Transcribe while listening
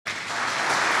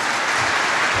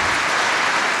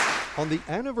On the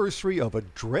anniversary of a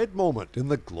dread moment in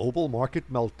the global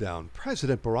market meltdown,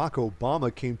 President Barack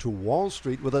Obama came to Wall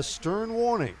Street with a stern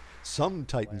warning. Some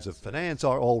titans of finance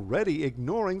are already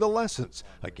ignoring the lessons,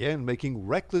 again making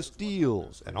reckless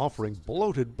deals and offering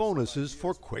bloated bonuses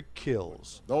for quick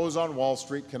kills. Those on Wall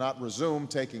Street cannot resume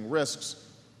taking risks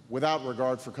without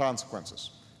regard for consequences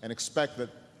and expect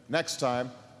that next time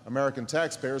American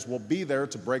taxpayers will be there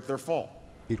to break their fall.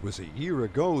 It was a year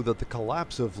ago that the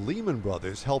collapse of Lehman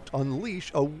Brothers helped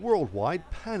unleash a worldwide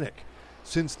panic.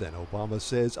 Since then, Obama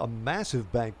says a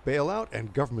massive bank bailout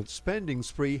and government spending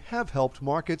spree have helped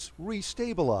markets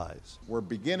restabilize. We're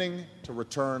beginning to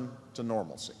return to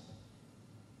normalcy.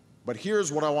 But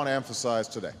here's what I want to emphasize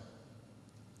today.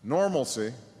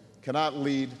 Normalcy cannot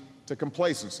lead to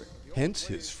complacency. Hence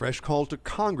his fresh call to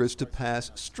Congress to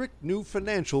pass strict new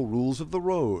financial rules of the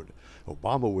road.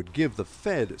 Obama would give the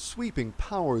Fed sweeping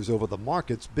powers over the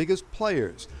market's biggest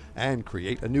players and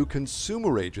create a new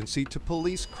consumer agency to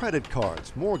police credit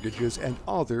cards, mortgages, and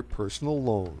other personal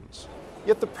loans.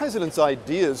 Yet the president's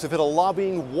ideas have hit a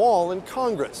lobbying wall in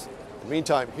Congress. In the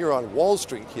meantime, here on Wall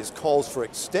Street, his calls for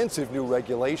extensive new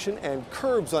regulation and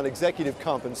curbs on executive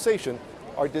compensation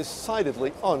are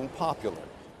decidedly unpopular.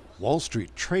 Wall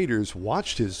Street traders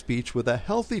watched his speech with a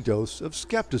healthy dose of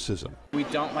skepticism. We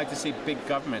don't like to see big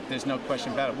government. There's no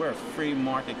question about it. We're a free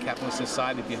market capitalist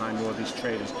society behind all these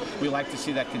traders. We like to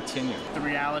see that continue. The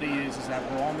reality is that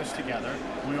we're all in this together.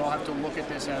 We all have to look at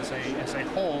this as a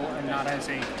whole and not as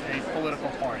a political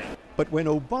party. But when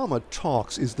Obama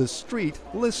talks, is the street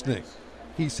listening?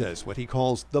 He says what he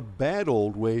calls the bad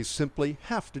old ways simply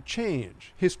have to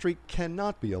change. History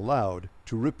cannot be allowed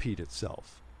to repeat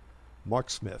itself.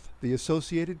 Mark Smith, The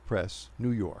Associated Press,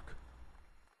 New York.